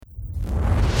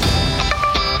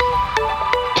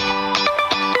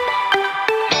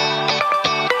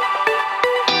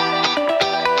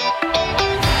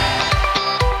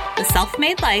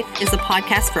Made Life is a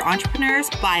podcast for entrepreneurs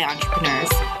by entrepreneurs.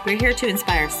 We're here to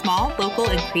inspire small, local,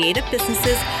 and creative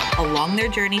businesses along their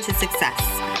journey to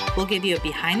success. We'll give you a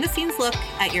behind-the-scenes look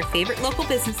at your favorite local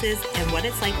businesses and what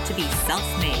it's like to be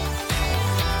self-made.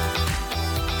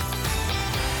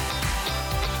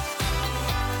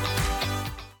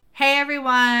 Hey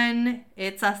everyone,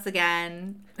 it's us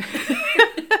again.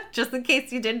 Just in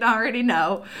case you didn't already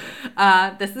know.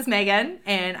 This is Megan,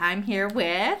 and I'm here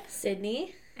with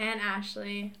Sydney and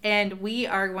Ashley. And we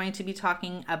are going to be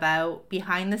talking about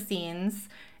behind the scenes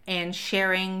and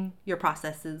sharing your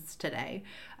processes today.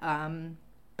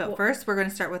 But first, we're going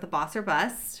to start with a boss or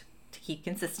bust to keep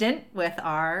consistent with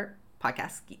our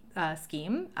podcast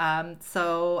scheme.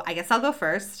 So I guess I'll go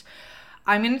first.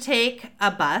 I'm going to take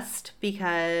a bust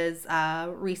because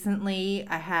recently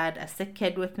I had a sick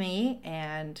kid with me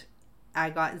and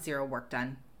I got zero work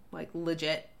done. Like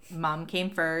legit, mom came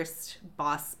first,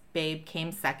 boss babe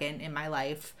came second in my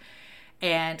life.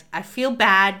 And I feel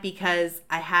bad because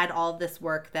I had all this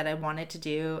work that I wanted to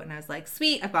do. And I was like,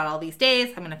 sweet, I've got all these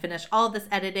days. I'm going to finish all this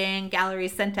editing,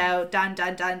 galleries sent out, done.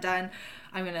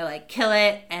 I'm going to kill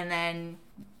it. And then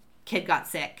kid got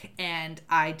sick and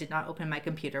I did not open my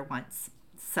computer once.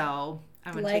 So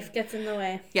life gets in the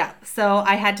way. Yeah. So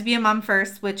I had to be a mom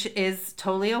first, which is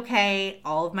totally okay.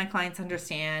 All of my clients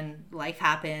understand life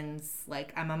happens.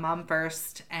 I'm a mom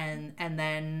first and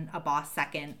then a boss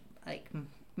second.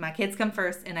 My kids come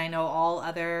first, and I know all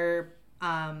other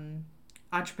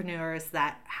entrepreneurs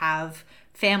that have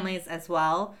families as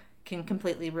well can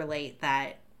completely relate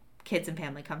that kids and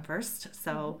family come first.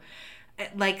 So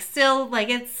it's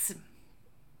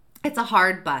a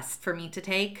hard bust for me to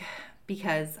take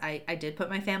because I did put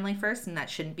my family first, and that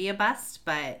shouldn't be a bust,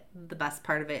 but the best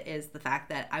part of it is the fact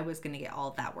that I was going to get all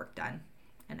of that work done,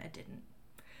 and I didn't.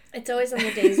 It's always on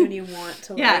the days when you want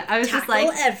to I was tackle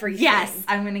just everything. Yes,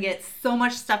 I'm going to get so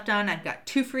much stuff done. I've got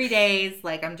 2 free days.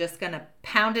 I'm just going to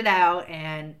pound it out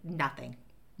and nothing.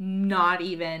 Not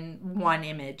even one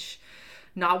image.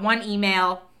 Not one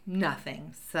email.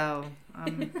 Nothing. So,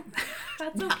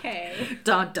 that's okay.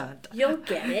 Dun. You'll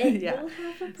get it. Yeah. You'll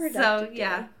have a productive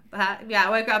day.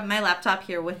 I've got my laptop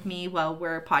here with me while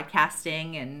we're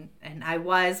podcasting, and I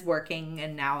was working,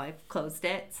 and now I've closed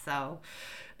it. So,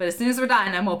 but as soon as we're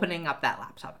done, I'm opening up that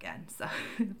laptop again. So,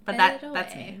 but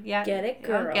that's me. Yeah, get it,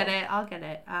 girl. I'll get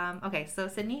it. Okay, so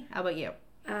Sydney, how about you?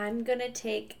 I'm gonna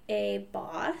take a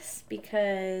boss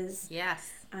because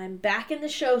yes, I'm back in the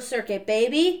show circuit,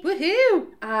 baby. Woohoo!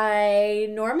 I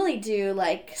normally do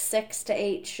 6 to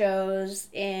 8 shows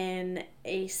in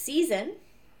a season.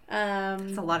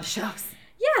 That's a lot of shows.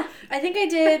 Yeah, I think I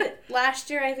did last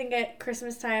year. I think at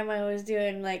Christmas time I was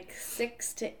doing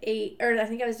 6 to 8, or I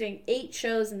think I was doing 8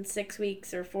 shows in 6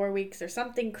 weeks or 4 weeks or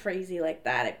something crazy like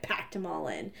that. I packed them all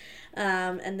in.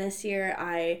 And this year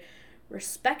I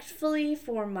respectfully,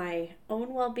 for my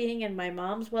own well-being and my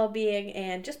mom's well-being,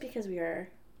 and just because we are,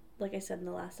 like I said in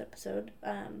the last episode,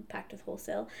 packed with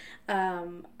wholesale,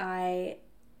 I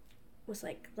was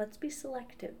let's be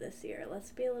selective this year.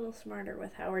 Let's be a little smarter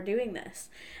with how we're doing this.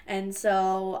 And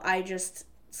so I just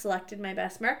selected my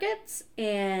best markets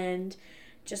and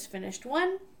just finished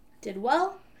one, did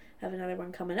well, have another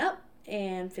one coming up,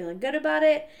 and feeling good about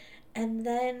it. And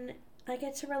then I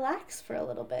get to relax for a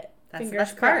little bit. That's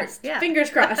Fingers crossed. Yeah. Fingers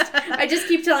crossed. I just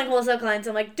keep telling wholesale clients,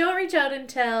 I'm don't reach out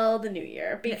until the new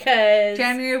year because...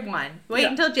 January 1. Wait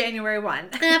until January 1.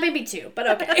 Maybe 2,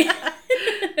 but okay.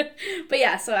 But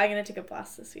yeah, so I'm going to take a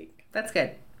boss this week. That's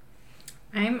good.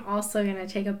 I'm also going to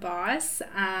take a boss.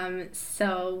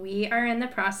 So we are in the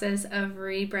process of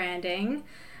rebranding.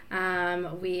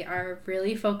 We are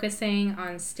really focusing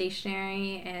on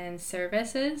stationery and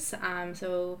services.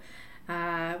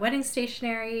 Wedding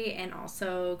stationery and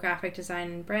also graphic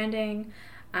design and branding.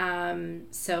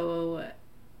 So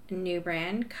new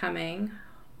brand coming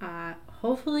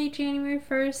hopefully January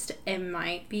 1st. It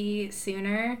might be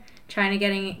sooner.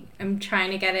 I'm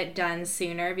trying to get it done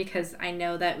sooner because I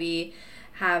know that we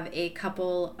have a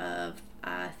couple of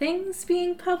things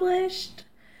being published.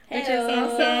 Which is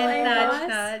also a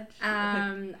nudge.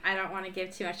 I don't want to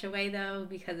give too much away though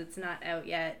because it's not out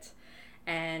yet.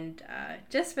 And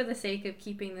just for the sake of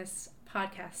keeping this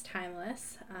podcast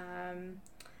timeless,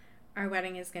 our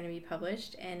wedding is going to be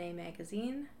published in a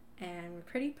magazine, and we're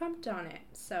pretty pumped on it.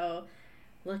 So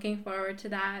looking forward to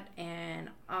that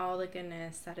and all the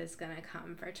goodness that is going to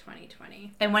come for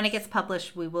 2020. And when it gets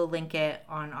published, we will link it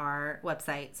on our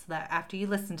website so that after you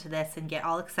listen to this and get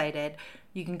all excited,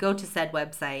 you can go to said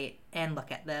website and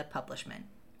look at the publishment.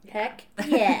 Heck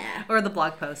yeah. Or the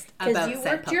blog post about said publishment. Because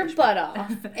you worked your butt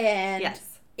off, and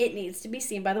yes. It needs to be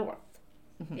seen by the world.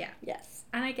 Mm-hmm. Yeah. Yes.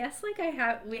 And I guess like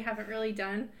we haven't really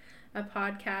done a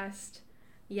podcast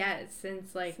yet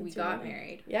since we got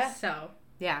married. Yeah. So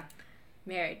Yeah.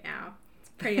 married now.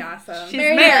 It's pretty awesome. She's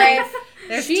married.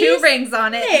 There's 2 rings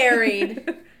on it.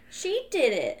 Married. She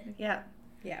did it. Yeah.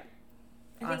 Yeah.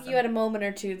 I think you had a moment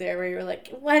or two there where you were like,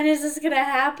 when is this going to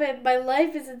happen? My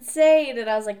life is insane. And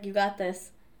I was like, you got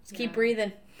this. Just keep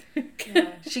breathing.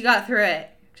 Yeah. She got through it.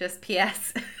 Just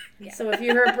P.S. Yeah. So if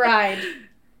you're her bride,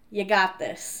 you got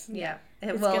this. Yeah. It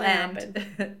It's will gonna end.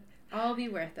 happen. I'll be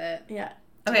worth it. Yeah.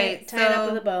 Okay, Tie it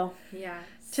up with a bow. Yeah.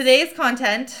 Today's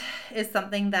content is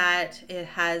something that it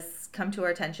has come to our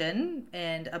attention,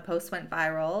 and a post went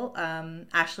viral.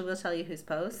 Ashley will tell you whose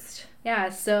post. Yeah,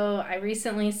 so I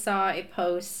recently saw a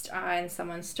post in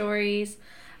someone's stories.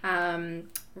 Reddit,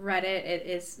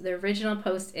 the original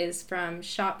post is from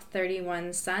Shop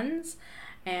 31 Sons,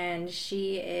 and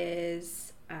she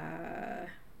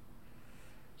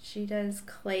does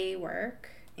clay work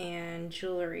and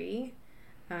jewelry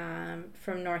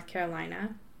from North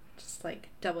Carolina. Just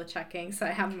double checking, so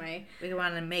I have my... We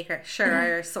want to make sure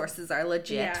our sources are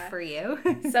legit for you.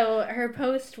 So her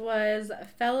post was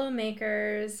fellow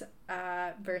makers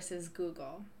versus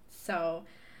Google. So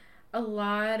a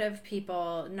lot of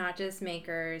people, not just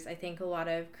makers, I think a lot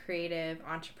of creative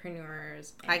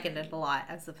entrepreneurs. I get it a lot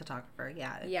as a photographer.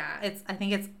 Yeah. Yeah. I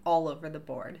think it's all over the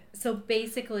board. So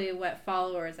basically what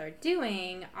followers are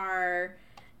doing are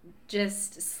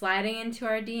just sliding into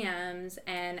our DMs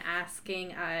and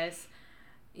asking us,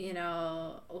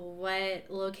 what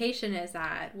location is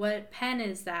that? What pen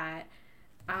is that?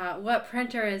 What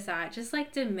printer is that? Just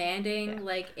demanding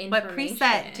information. What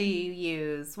preset do you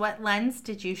use? What lens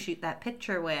did you shoot that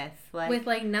picture with? With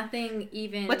nothing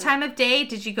even. What time of day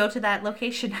did you go to that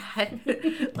location at?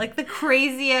 The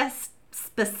craziest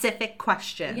specific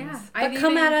questions. Yeah. But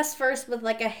come at us first with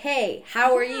a hey,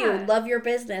 how are you? Love your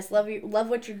business. Love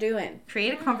what you're doing.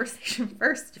 Create a conversation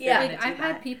first. Yeah. I've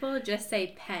had people just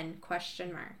say pen ?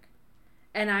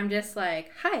 And I'm just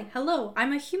like, hi, hello,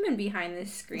 I'm a human behind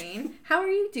this screen. How are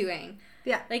you doing?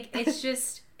 Yeah.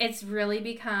 It's really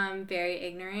become very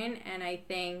ignorant. And I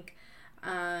think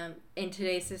in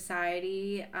today's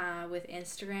society with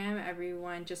Instagram,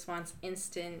 everyone just wants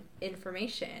instant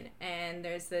information. And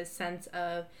there's this sense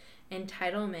of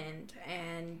entitlement.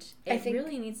 And it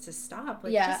really needs to stop.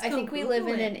 I think we live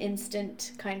in an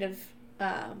instant kind of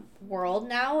world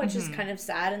now, which is kind of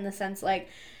sad in the sense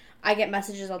I get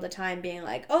messages all the time being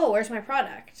like, oh, where's my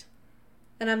product?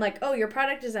 And I'm like, oh, your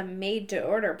product is a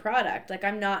made-to-order product.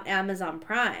 I'm not Amazon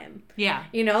Prime. Yeah.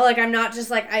 I'm not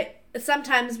just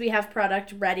sometimes we have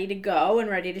product ready to go and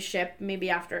ready to ship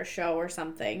maybe after a show or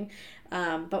something.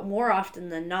 But more often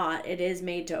than not, it is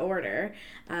made to order.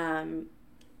 And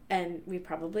we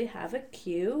probably have a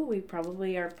queue. We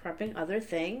probably are prepping other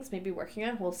things, maybe working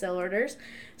on wholesale orders.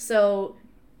 So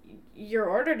your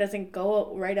order doesn't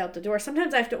go right out the door.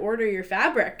 Sometimes I have to order your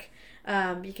fabric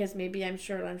because maybe I'm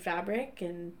short on fabric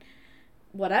and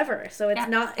whatever. So it's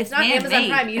not Amazon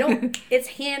Prime. You don't. It's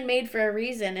handmade for a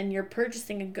reason, and you're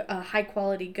purchasing a high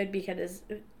quality good because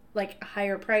it's a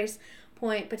higher price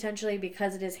point potentially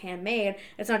because it is handmade.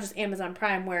 It's not just Amazon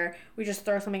Prime where we just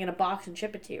throw something in a box and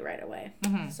ship it to you right away.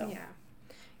 Mm-hmm. So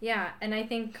yeah, and I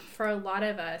think for a lot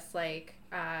of us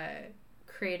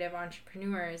creative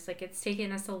entrepreneurs, it's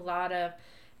taken us a lot of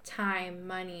time,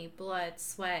 money, blood,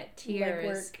 sweat,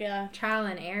 tears, trial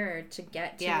and error to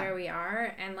get to where we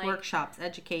are. And workshops,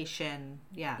 education,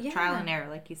 trial and error,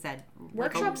 like you said.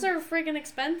 Workshops are freaking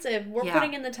expensive. We're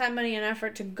putting in the time, money, and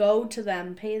effort to go to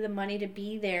them, pay the money to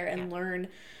be there and learn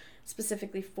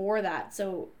specifically for that.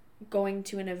 So going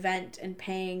to an event and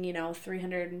paying,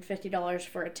 $350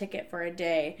 for a ticket for a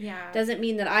day doesn't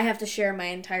mean that I have to share my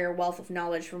entire wealth of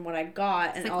knowledge from what I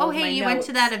got and all of my you notes. went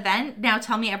to that event? Now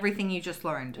tell me everything you just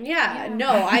learned.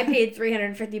 No, I paid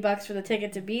 $350 for the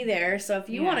ticket to be there. So if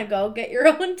you want to go, get your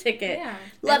own ticket.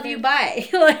 Love you, bye.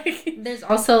 There's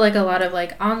also a lot of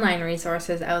online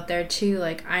resources out there too.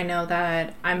 I know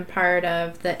that I'm part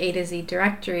of the A to Z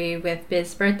directory with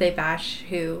Biz Birthday Bash,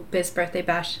 who Biz Birthday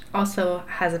Bash also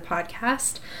has a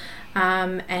podcast.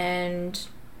 And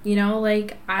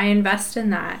I invest in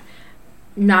that.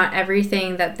 Not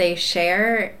everything that they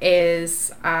share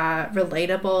is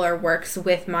relatable or works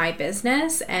with my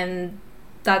business, and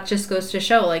that just goes to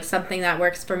show something that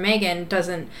works for Megan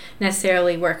doesn't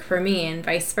necessarily work for me and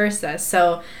vice versa.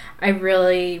 So I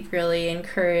really, really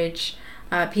encourage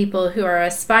people who are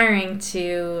aspiring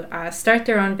to start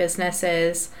their own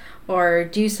businesses or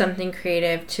do something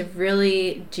creative, to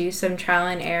really do some trial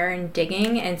and error and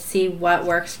digging and see what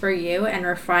works for you and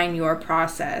refine your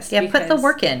process. Yeah, put the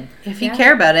work in. If you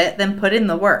care about it, then put in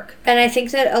the work. And I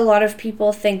think that a lot of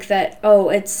people think that, oh,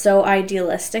 it's so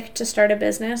idealistic to start a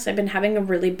business. I've been having a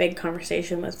really big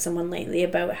conversation with someone lately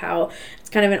about how it's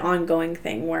kind of an ongoing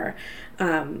thing where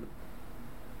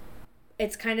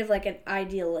it's kind of like an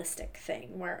idealistic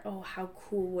thing where, oh, how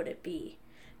cool would it be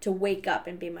to wake up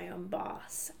and be my own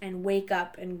boss and wake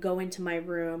up and go into my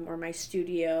room or my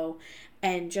studio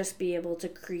and just be able to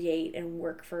create and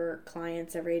work for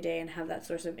clients every day and have that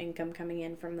source of income coming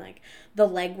in from like the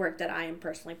legwork that I am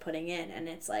personally putting in. And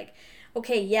it's like,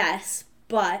 okay, yes,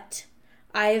 but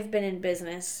I have been in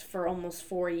business for almost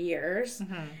 4 years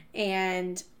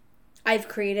and I've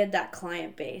created that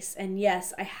client base. And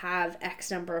yes, I have X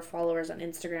number of followers on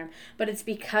Instagram, but it's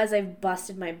because I've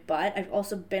busted my butt. I've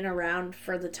also been around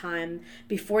for the time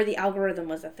before the algorithm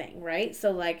was a thing, right? So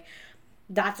like,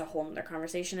 that's a whole nother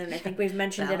conversation. And I think we've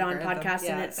mentioned it on podcasts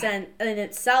in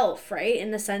itself, right? In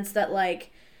the sense that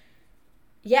like,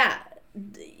 yeah,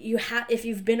 if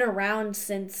you've been around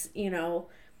since,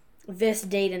 this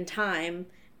date and time,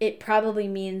 it probably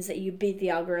means that you beat the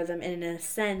algorithm, and in a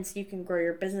sense you could grow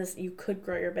your business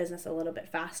a little bit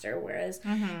faster. Whereas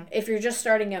if you're just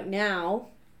starting out now,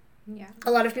 a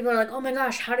lot of people are like, oh my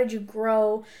gosh, how did you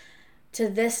grow to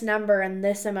this number in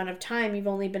this amount of time? You've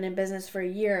only been in business for a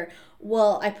year.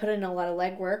 Well, I put in a lot of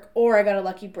legwork, or I got a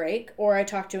lucky break, or I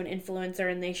talked to an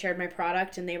influencer and they shared my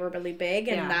product and they were really big,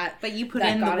 and But you put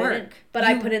in the work.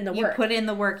 I put in the work. You put in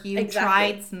the work. You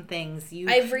tried some things.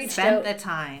 I've spent the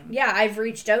time. Yeah, I've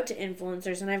reached out to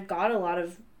influencers and I've got a lot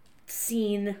of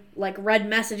read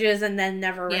messages and then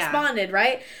never responded,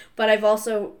 right? But I've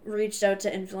also reached out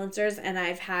to influencers and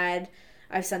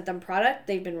I've sent them product.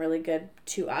 They've been really good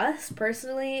to us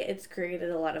personally. It's created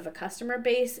a lot of a customer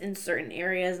base in certain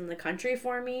areas in the country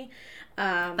for me.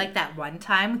 Like that one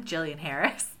time with Jillian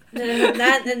Harris.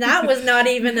 that was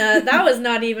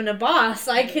not even a boss.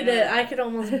 I could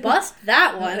almost bust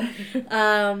that one.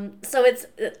 So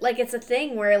it's a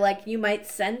thing where like you might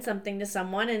send something to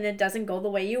someone and it doesn't go the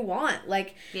way you want.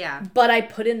 But I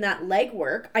put in that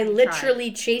legwork. I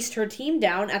literally chased her team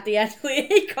down at the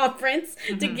Etiquette conference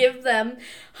to give them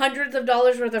hundreds of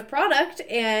dollars worth of product,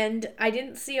 and I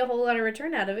didn't see a whole lot of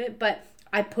return out of it, but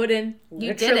I put in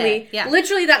literally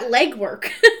that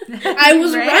legwork. I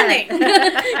was running.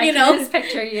 I can just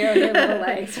picture you with your little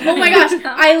legs. Oh my gosh!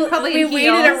 We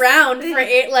waited around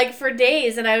for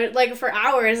days, and I would for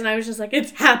hours, and I was just like,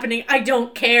 "It's happening! I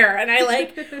don't care!" And I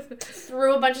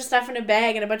threw a bunch of stuff in a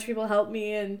bag, and a bunch of people helped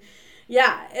me, and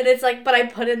it's like, but I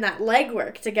put in that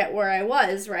legwork to get where I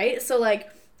was, right? So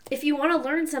if you want to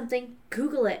learn something,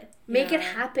 Google it. Make it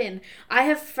happen. I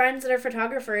have friends that are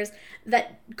photographers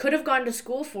that could have gone to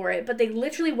school for it, but they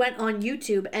literally went on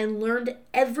YouTube and learned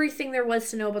everything there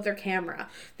was to know about their camera.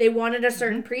 They wanted a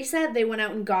certain preset, they went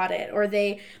out and got it, or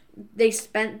they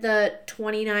spent the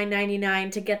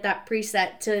 $29.99 to get that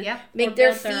preset to make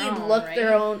their feed look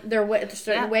their way, a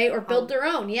certain way, or build their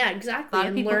own. Yeah, exactly. A lot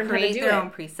of people create their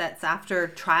own presets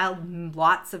after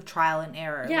lots of trial and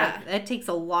error. Yeah, it takes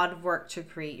a lot of work to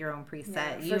create your own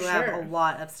preset. You have a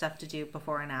lot of stuff to do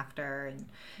before and after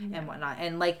and whatnot.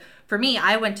 And for me,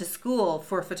 I went to school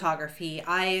for photography.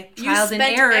 I trialed and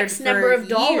errored X number of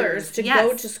dollars to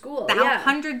go to school.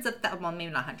 Hundreds of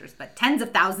maybe not hundreds, but tens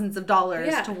of thousands of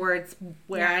dollars towards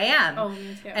where I am. Oh,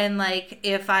 me too. And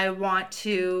if I want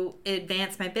to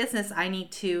advance my business, I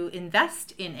need to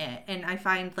invest in it. And I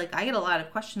find I get a lot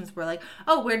of questions where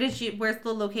oh, where's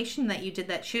the location that you did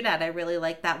that shoot at? I really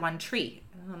like that one tree.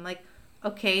 And I'm like,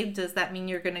 okay, does that mean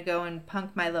you're going to go and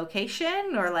punk my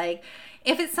location? Or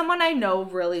if it's someone I know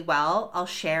really well, I'll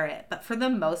share it. But for the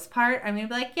most part, I'm going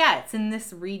to be it's in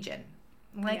this region.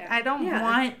 I don't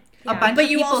want a bunch of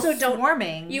people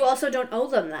swarming. You also don't owe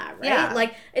them that, right?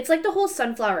 Yeah. It's like the whole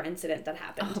sunflower incident that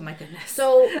happened. Oh my goodness.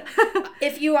 So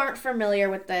if you aren't familiar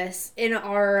with this, in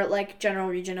our general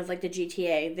region of the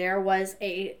GTA, there was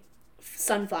a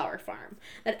sunflower farm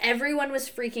that everyone was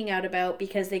freaking out about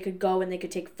because they could go and they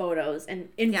could take photos, and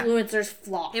influencers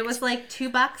flocked. It was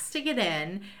 $2 to get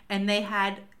in, and they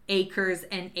had acres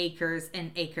and acres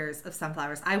and acres of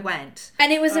sunflowers. I went.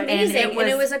 And it was amazing. And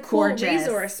it was a cool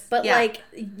resource. But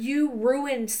you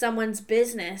ruined someone's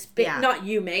business. Not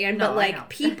you, Megan, but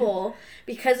people,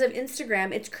 because of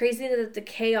Instagram. It's crazy that the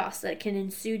chaos that can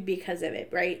ensue because of it,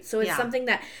 right? So it's something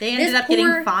that they ended up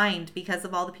getting fined because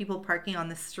of all the people parking on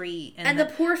the street and the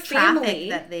poor family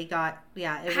that they got.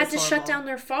 Yeah, it had to shut down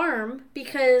their farm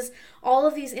because all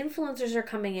of these influencers are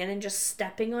coming in and just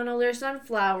stepping on all their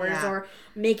sunflowers or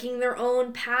making taking their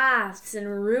own paths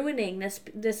and ruining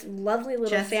this lovely little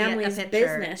Just to get a family's picture.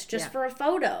 business just Yeah. for a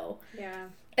photo. Yeah.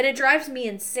 And it drives me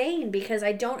insane because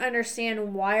I don't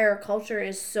understand why our culture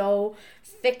is so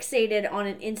fixated on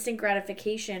an instant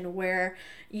gratification where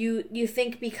you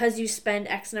think because you spend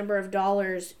X number of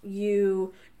dollars,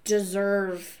 you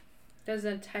deserve... There's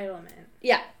entitlement.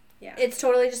 Yeah. Yeah. It's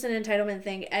totally just an entitlement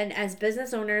thing. And as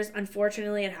business owners,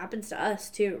 unfortunately, it happens to us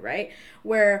too, right?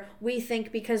 Where we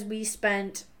think because we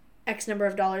spent X number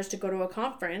of dollars to go to a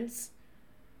conference,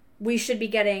 we should be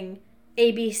getting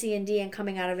A, B, C, and D and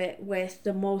coming out of it with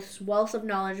the most wealth of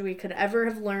knowledge we could ever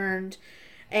have learned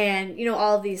and, you know,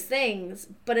 all of these things.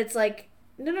 But it's like,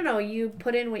 no, you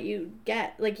put in what you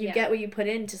get. Like, you get what you put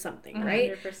into something,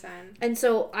 right? 100%. And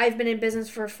so I've been in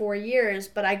business for 4 years,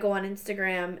 but I go on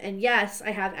Instagram, and yes,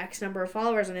 I have X number of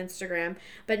followers on Instagram,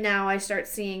 but now I start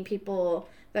seeing people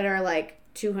that are like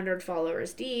 200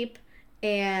 followers deep,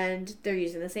 and they're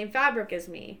using the same fabric as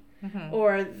me. Mm-hmm.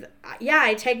 Or,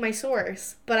 I tag my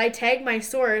source, but I tag my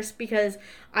source because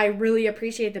I really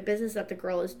appreciate the business that the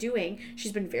girl is doing.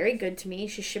 She's been very good to me.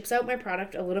 She ships out my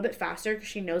product a little bit faster because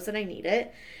she knows that I need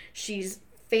it. She's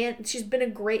been a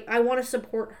great... I want to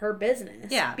support her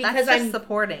business. Yeah, because that's just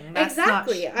supporting. That's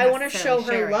exactly. not I want to show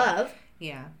her sharing. love.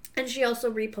 Yeah. And she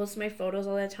also reposts my photos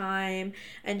all the time,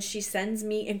 and she sends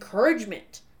me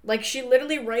encouragement. Like, she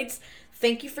literally writes...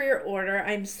 Thank you for your order.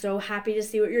 I'm so happy to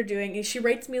see what you're doing. And she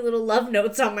writes me little love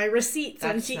notes on my receipts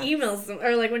when she emails them,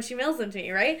 or like when she mails them to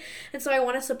me, right? And so I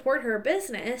want to support her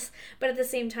business, but at the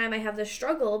same time I have this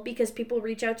struggle because people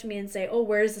reach out to me and say, oh,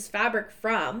 where is this fabric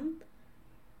from?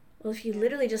 Well, if you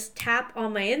literally just tap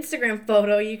on my Instagram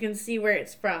photo, you can see where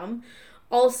it's from.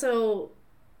 Also,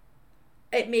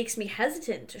 it makes me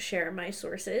hesitant to share my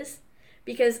sources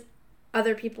because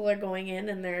other people are going in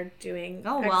and they're doing...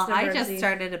 Oh, well, I just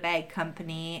started a bag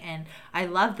company and I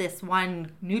love this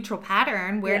one neutral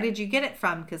pattern. Where did you get it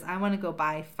from? Because I want to go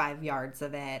buy 5 yards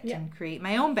of it and create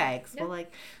my own bags. Yeah. Well,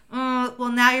 like,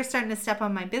 well, now you're starting to step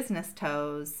on my business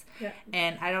toes. Yeah.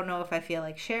 And I don't know if I feel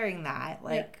like sharing that.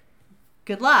 Like,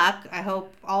 good luck. I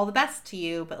hope all the best to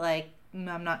you. But, like,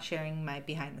 I'm not sharing my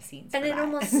behind the scenes. And it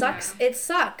almost sucks. It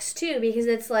sucks, too, because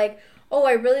it's like... oh,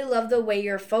 I really love the way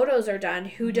your photos are done.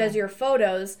 Who does your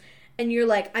photos? And you're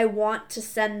like, I want to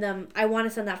send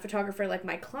that photographer like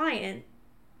my client,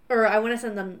 or I want to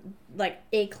send them like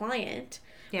a client.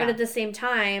 Yeah. But at the same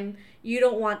time, you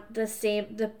don't want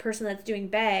the person that's doing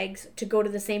bags to go to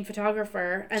the same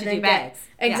photographer and then do bags.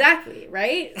 Exactly,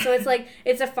 right? So it's like,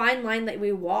 it's a fine line that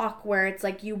we walk where it's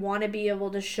like you want to be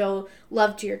able to show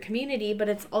love to your community, but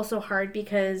it's also hard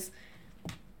because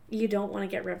you don't want to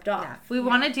get ripped off. Yeah. We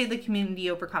want to do the community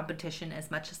over competition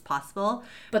as much as possible,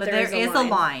 but there is a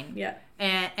line. Yeah.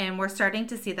 And we're starting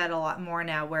to see that a lot more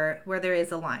now where there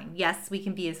is a line. Yes, we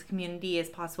can be as community as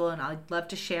possible, and I'd love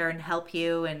to share and help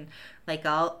you, and like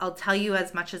I'll tell you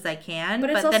as much as I can,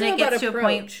 but then it gets to a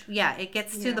point. Yeah, it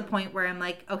gets to the point where I'm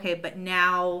like, okay, but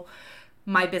now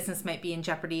my business might be in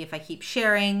jeopardy if I keep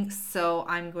sharing, so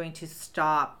I'm going to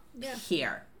stop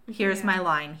here. Here's my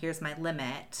line, here's my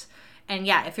limit. And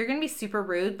yeah, if you're going to be super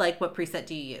rude, like what preset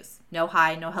do you use? No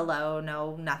hi, no hello,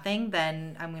 no nothing,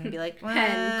 then I'm going to be like,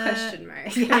 pen question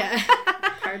mark. Yeah.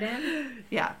 Pardon?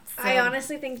 Yeah. So. I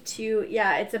honestly think too,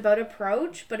 it's about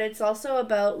approach, but it's also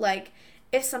about like,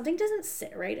 if something doesn't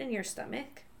sit right in your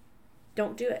stomach,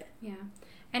 don't do it. Yeah.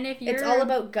 And if you're... it's all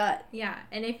about gut. Yeah.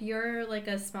 And if you're like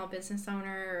a small business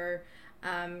owner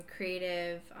or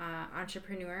creative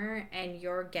entrepreneur and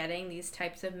you're getting these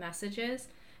types of messages,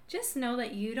 just know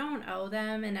that you don't owe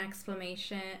them an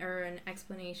explanation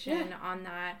on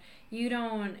that. You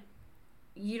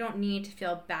don't need to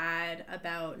feel bad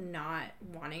about not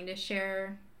wanting to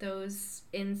share those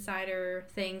insider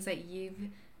things that you've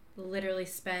literally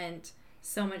spent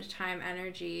so much time,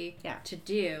 energy to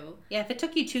do. Yeah, if it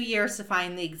took you 2 years to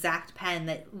find the exact pen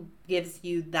that gives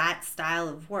you that style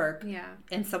of work,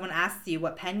 and someone asks you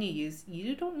what pen you use,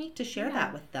 you don't need to share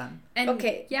that with them. And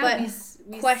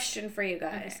question for you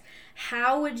guys. Okay.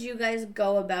 How would you guys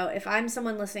go about, if I'm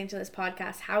someone listening to this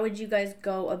podcast, how would you guys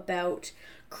go about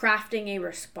crafting a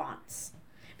response?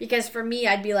 Because for me,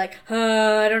 I'd be like,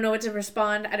 I don't know what to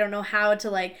respond. I don't know how to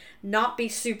like not be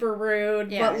super rude,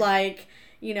 but like...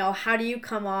 you know, how do you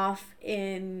come off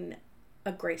in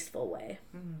a graceful way?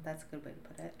 That's a good way to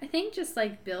put it. I think just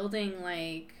like building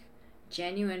like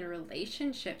genuine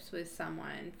relationships with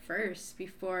someone first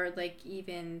before like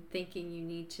even thinking you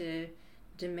need to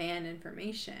demand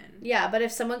information. Yeah, but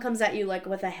if someone comes at you like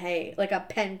with a hey, like a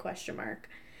pen question mark,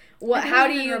 how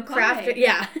do you reply. craft it?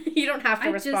 Yeah, you don't have to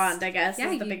I respond. just- I guess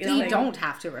yeah, is the you biggest You thing. don't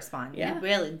have to respond. Yeah.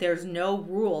 Really, there's no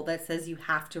rule that says you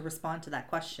have to respond to that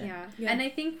question. Yeah. And I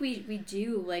think we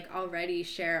do like already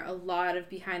share a lot of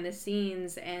behind the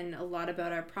scenes and a lot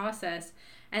about our process.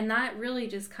 And that really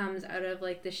just comes out of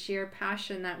like the sheer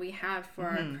passion that we have for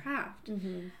our craft.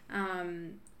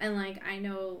 And like I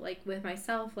know like with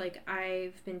myself, like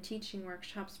I've been teaching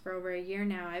workshops for over a year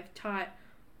now. I've taught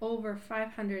over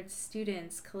 500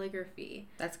 students calligraphy.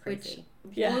 That's crazy.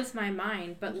 Which blows my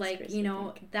mind. But That's like, crazy you to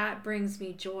know, that brings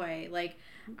me joy. Like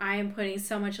I am putting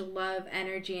so much love,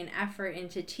 energy, and effort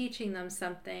into teaching them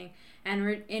something.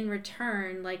 And in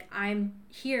return, like I'm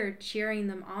here cheering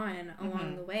them on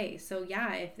along the way. So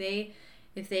yeah, if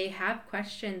they have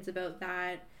questions about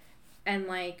that, and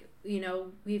like, you know,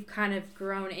 we've kind of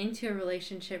grown into a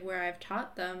relationship where I've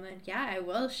taught them, then yeah, I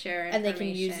will share information. And they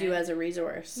can use you as a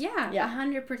resource. Yeah,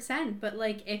 100%. But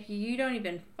like, if you don't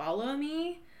even follow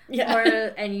me, Yeah. or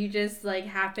and you just like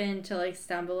happen to like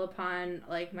stumble upon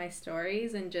like my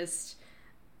stories and just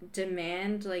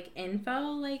demand like info,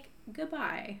 like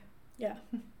goodbye. Yeah,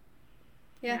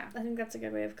 I think that's a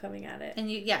good way of coming at it.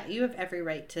 And you have every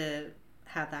right to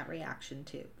have that reaction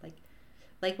too.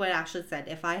 Like what Ashley said,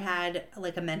 if I had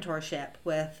like a mentorship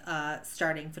with a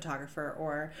starting photographer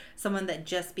or someone that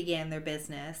just began their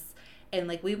business, and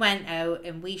like we went out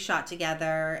and we shot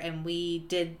together and we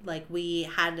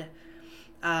had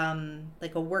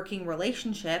like a working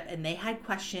relationship, and they had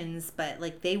questions, but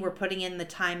like they were putting in the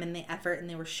time and the effort and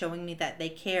they were showing me that they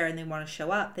care and they want to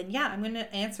show up, then yeah, I'm going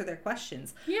to answer their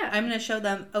questions. Yeah. I'm going to show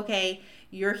them, okay,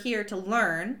 you're here to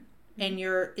learn and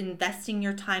you're investing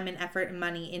your time and effort and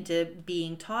money into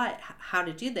being taught how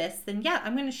to do this, then yeah,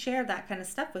 I'm going to share that kind of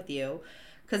stuff with you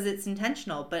because it's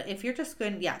intentional. But if you're just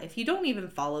going, if you don't even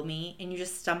follow me and you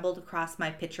just stumbled across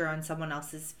my picture on someone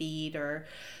else's feed, or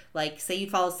like say you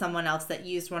follow someone else that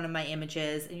used one of my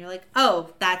images and you're like,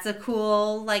 oh, that's a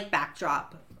cool like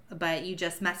backdrop, but you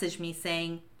just messaged me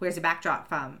saying, where's the backdrop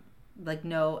from? Like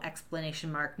no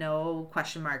explanation mark, no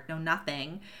question mark, no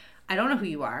nothing. I don't know who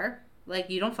you are.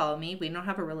 Like, you don't follow me. We don't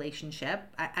have a relationship.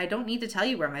 I don't need to tell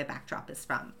you where my backdrop is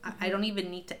from. I don't even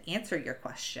need to answer your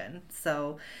question.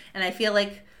 So, and I feel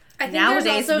like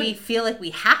nowadays we feel like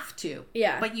we have to.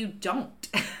 Yeah. But you don't.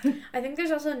 I think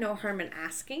there's also no harm in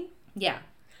asking. Yeah.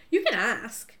 You can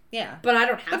ask. Yeah. But I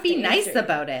don't have But be to nice answer.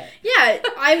 about it. Yeah,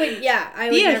 I would. Yeah, I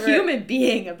would. Be a never, human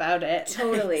being about it.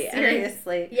 Totally.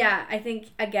 Seriously. Yeah, I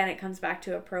think again it comes back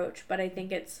to approach, but I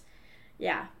think it's,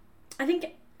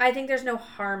 I think there's no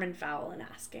harm and foul in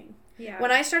asking. Yeah.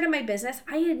 When I started my business,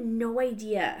 I had no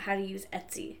idea how to use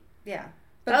Etsy. Yeah.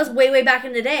 That was way back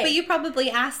in the day. But you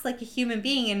probably asked like a human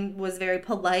being and was very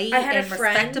polite I had and a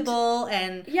friend, respectable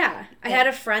and yeah, I had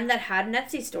a friend that had an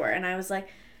Etsy store, and I was like,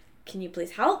 "Can you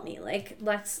please help me?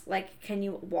 Can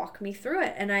you walk me through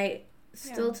it?" And I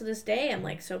still to this day am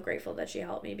like so grateful that she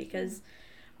helped me because,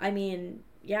 I mean,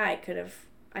 yeah, I could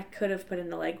have put in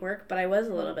the legwork, but I was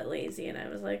a little bit lazy, and I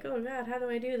was like, "Oh God, how do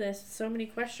I do this? So many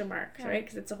question marks, right?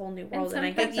 Because it's a whole new world." And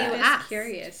I get you that. just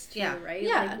curious too, right?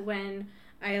 Yeah. Like when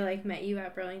I like met you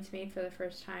at Burlington Made for the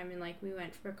first time, and like we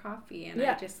went for coffee, and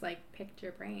Yeah. I just like picked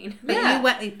your brain.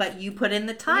 But you put in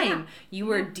the time. Yeah. You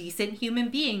were a decent human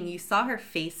being. You saw her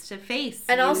face to face.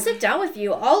 And I'll sit down with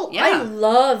you. I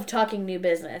love talking new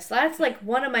business. That's like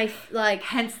one of my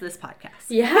hence this podcast.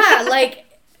 Yeah, like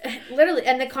literally,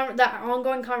 and the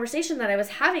ongoing conversation that I was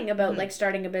having about like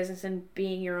starting a business and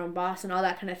being your own boss and all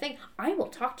that kind of thing. I will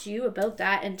talk to you about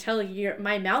that until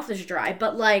my mouth is dry.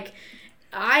 But like,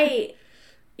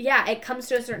 it comes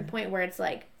to a certain point where it's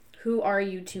like, who are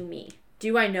you to me?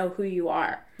 Do I know who you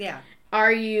are? Yeah.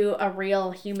 Are you a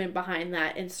real human behind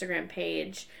that Instagram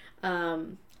page?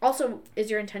 Also,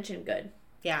 is your intention good?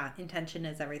 Yeah, intention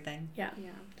is everything. Yeah.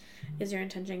 Is your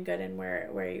intention good, and where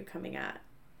are you coming at?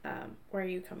 Where are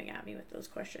you coming at me with those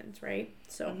questions, right?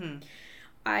 So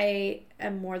I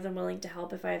am more than willing to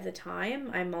help if I have the time.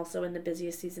 I'm also in the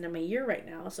busiest season of my year right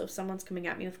now. So if someone's coming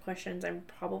at me with questions, I'm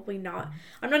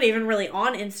not even really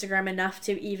on Instagram enough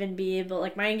to even be able,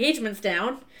 like, my engagement's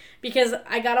down because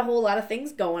I got a whole lot of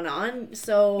things going on.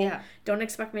 So don't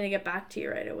expect me to get back to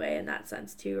you right away in that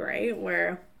sense too, right?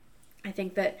 Where I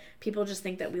think that people just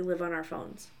think that we live on our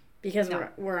phones. Because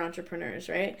we're entrepreneurs,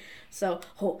 right? So,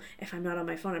 if I'm not on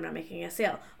my phone, I'm not making a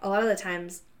sale. A lot of the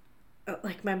times,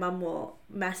 like, my mom will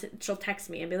she'll text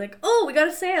me and be like, "Oh, we got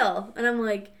a sale." And I'm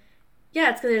like,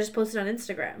 "Yeah, it's because I just posted on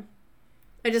Instagram.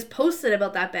 I just posted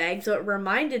about that bag, so it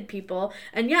reminded people."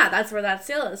 And yeah, that's where that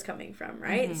sale is coming from,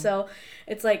 right? So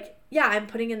it's like, yeah, I'm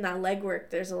putting in that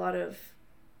legwork. There's a lot of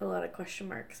a lot of question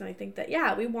marks. And I think that,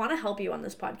 we want to help you on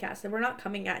this podcast, and we're not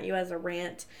coming at you as a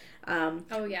rant.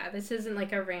 Oh yeah, this isn't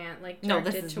like a rant, like no,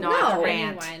 directed this is to not a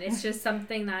rant. anyone. It's just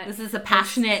something that this is a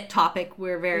passionate topic.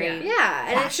 We're very and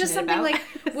it's just something about. like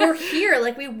we're here,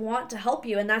 like we want to help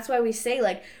you, and that's why we say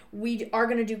like we are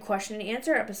gonna do question and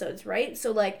answer episodes, right?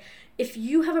 So like if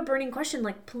you have a burning question,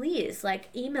 like please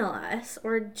like email us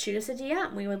or shoot us a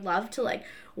DM. We would love to like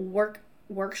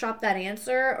workshop that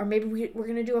answer, or maybe we're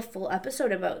gonna do a full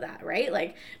episode about that, right?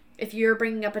 Like if you're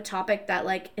bringing up a topic that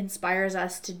like inspires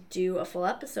us to do a full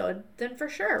episode, then for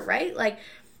sure, right? Like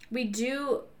we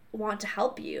do want to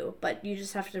help you, but you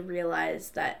just have to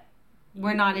realize that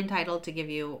we're not entitled to give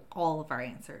you all of our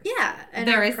answers. Yeah, and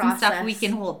there is some stuff we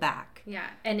can hold back. Yeah,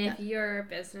 and if you're a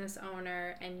business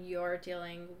owner and you're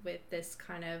dealing with this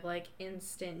kind of like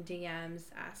instant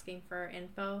DMs asking for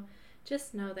info,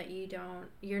 just know that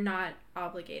you're not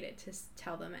obligated to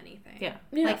tell them anything. Yeah,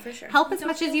 like, for sure. Help as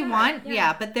much as you want.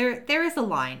 Yeah. But there is a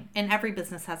line, and every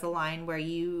business has a line where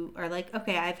you are like,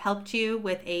 okay, I've helped you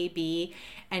with A, B,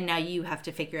 and now you have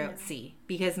to figure out C,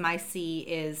 because my C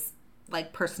is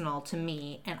like personal to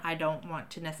me, and I don't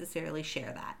want to necessarily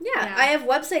share that. Yeah, I have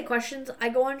website questions. I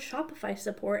go on Shopify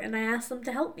support and I ask them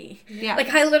to help me. Yeah. Like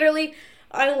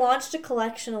I launched a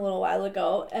collection a little while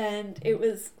ago, and it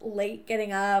was late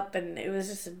getting up, and it was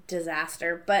just a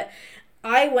disaster. But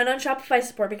I went on Shopify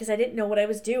support because I didn't know what I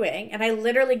was doing, and I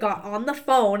literally got on the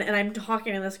phone, and I'm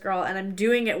talking to this girl, and I'm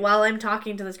doing it while I'm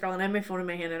talking to this girl, and I have my phone in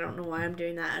my hand. I don't know why I'm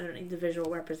doing that. I don't need the visual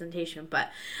representation,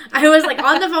 but I was like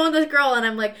on the phone with this girl, and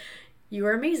I'm like, you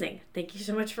are amazing. Thank you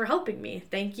so much for helping me.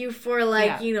 Thank you for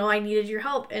like, I needed your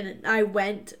help. And I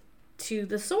went to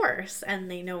the source,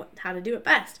 and they know how to do it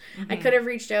best. I could have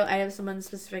reached out. I have someone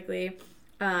specifically,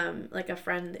 like a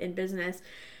friend in business,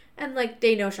 and like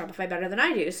they know Shopify better than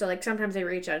I do. So like sometimes I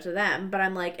reach out to them, but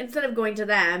I'm like, instead of going to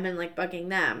them and like bugging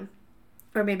them,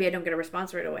 or maybe I don't get a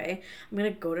response right away, I'm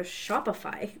going to go to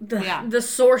Shopify, the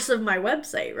source of my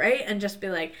website, right? And just be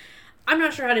like, I'm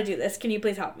not sure how to do this. Can you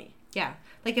please help me? Yeah.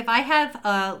 Like if I have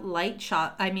a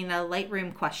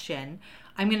Lightroom question,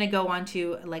 I'm going to go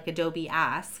onto like Adobe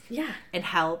Ask and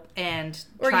help, and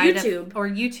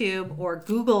YouTube or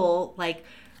Google like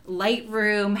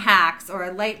Lightroom hacks or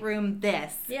Lightroom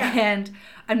this. Yeah. And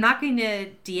I'm not going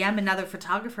to DM another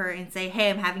photographer and say,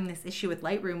 hey, I'm having this issue with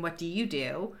Lightroom. What do you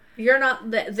do? They're not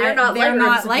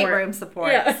Lightroom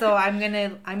support. Yeah. So I'm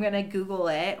gonna Google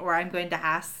it, or I'm going to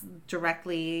ask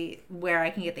directly where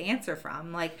I can get the answer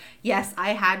from. Like, yes, I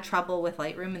had trouble with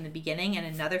Lightroom in the beginning, and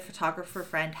another photographer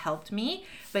friend helped me.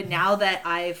 But now that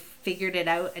I've figured it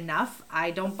out enough, I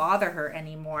don't bother her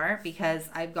anymore, because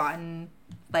I've gotten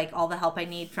like all the help I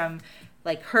need from.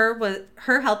 Like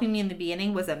her helping me in the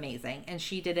beginning was amazing, and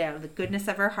she did it out of the goodness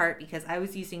of her heart, because I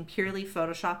was using purely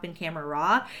Photoshop and Camera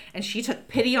Raw, and she took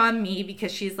pity on me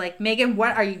because she's like, Megan,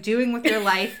 what are you doing with your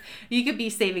life? You could be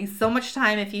saving so much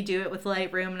time if you do it with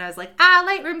Lightroom. And I was like,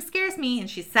 Lightroom scares me. And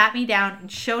she sat me down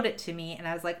and showed it to me, and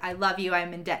I was like, I love you.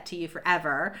 I'm in debt to you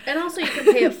forever. And also you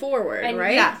can pay it forward,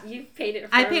 right? Yeah, you paid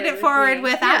it forward. I paid it forward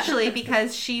with Ashley,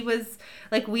 because she was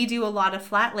like, we do a lot of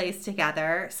flat lays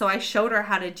together, so I showed her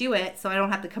how to do it, so I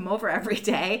don't have to come over every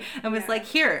day, and was like,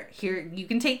 here, you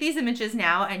can take these images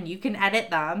now, and you can edit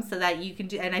them so that you can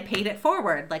do, and I paid it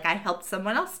forward, like I helped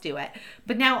someone else do it.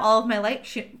 But now all of my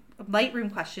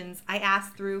Lightroom questions I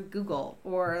ask through Google,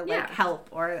 or like help,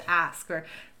 or ask, or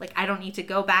like I don't need to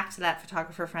go back to that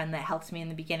photographer friend that helped me in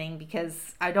the beginning,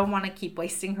 because I don't want to keep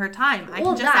wasting her time. I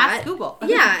can just ask Google.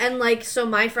 Yeah, and like, so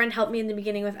my friend helped me in the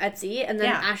beginning with Etsy, and then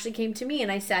Ashley came to me,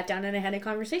 and I sat down and I had a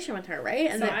conversation with her, right?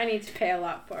 And so then I need to pay a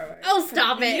lot forward. Oh,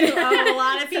 stop it! You owe a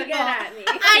lot of people. So get at me.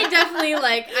 I definitely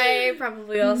I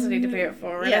probably also need to pay it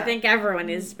forward. Yeah. I think everyone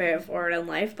needs to pay it forward in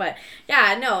life, but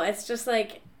yeah, no, it's just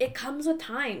like, it comes with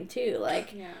time too.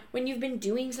 Like when you've been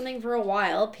doing something for a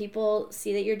while, people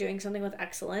see that you're doing something with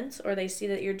excellence, or they see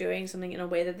that you're doing something in a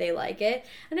way that they like it.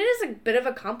 And it is a bit of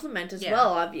a compliment as well,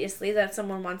 obviously, that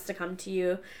someone wants to come to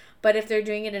you. But if they're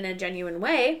doing it in a genuine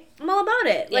way, I'm all about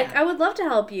it. Like, I would love to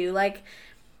help you. Like,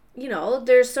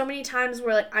 there's so many times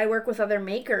where like I work with other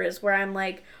makers where I'm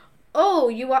like, oh,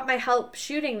 you want my help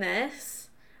shooting this?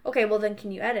 Okay, well then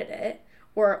can you edit it?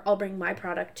 Or I'll bring my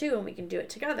product too, and we can do it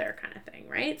together, kind of thing,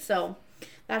 right? So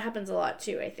that happens a lot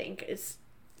too, I think. It's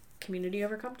community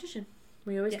over competition.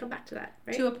 We always come back to that,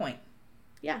 right? To a point.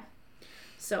 Yeah.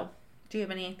 So. Do you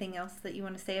have anything else that you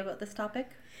want to say about this topic?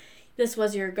 This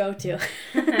was your go-to.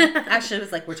 Actually, it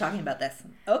was like, we're talking about this.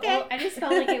 Okay. Well, I just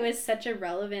felt like it was such a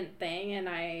relevant thing, and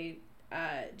I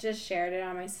just shared it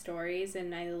on my stories,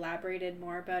 and I elaborated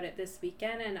more about it this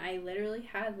weekend, and I literally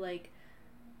had like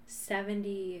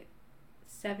 70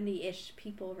 70-ish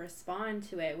people respond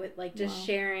to it with like just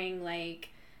sharing like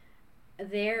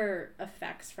their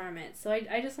effects from it. So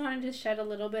I just wanted to shed a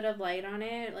little bit of light on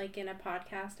it, like in a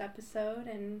podcast episode.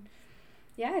 And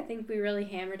yeah, I think we really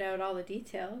hammered out all the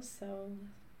details. So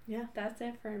yeah, that's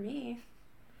it for me.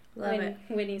 Love it.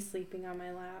 Winnie's sleeping on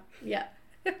my lap. Yeah.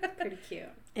 Pretty cute.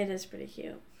 It is pretty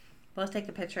cute. We'll take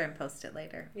a picture and post it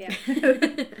later. Yeah.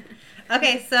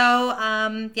 Okay, so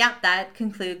yeah, that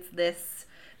concludes this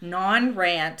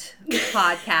non-rant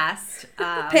podcast.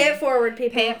 Pay it forward,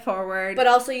 people. Pay it forward. But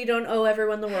also, you don't owe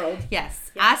everyone the world.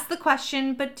 Yes. Yeah. Ask the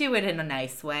question, but do it in a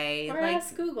nice way. Or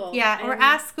ask Google. Yeah, or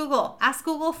ask Google. Ask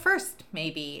Google first,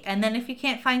 maybe. And then if you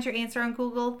can't find your answer on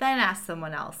Google, then ask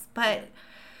someone else.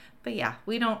 But yeah,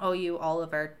 we don't owe you all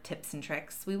of our tips and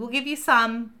tricks. We will give you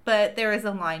some, but there is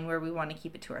a line where we want to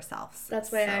keep it to ourselves.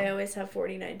 That's why I always have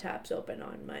 49 tabs open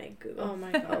on my Google. Oh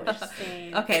my gosh,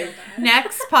 same. Okay,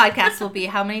 next podcast will be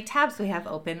how many tabs we have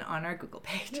open on our Google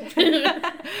page. If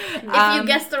you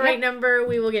guess the right number,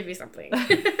 we will give you something.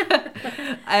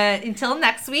 Until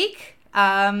next week,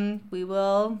 we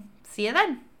will see you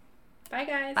then. Bye,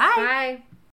 guys. Bye. Bye.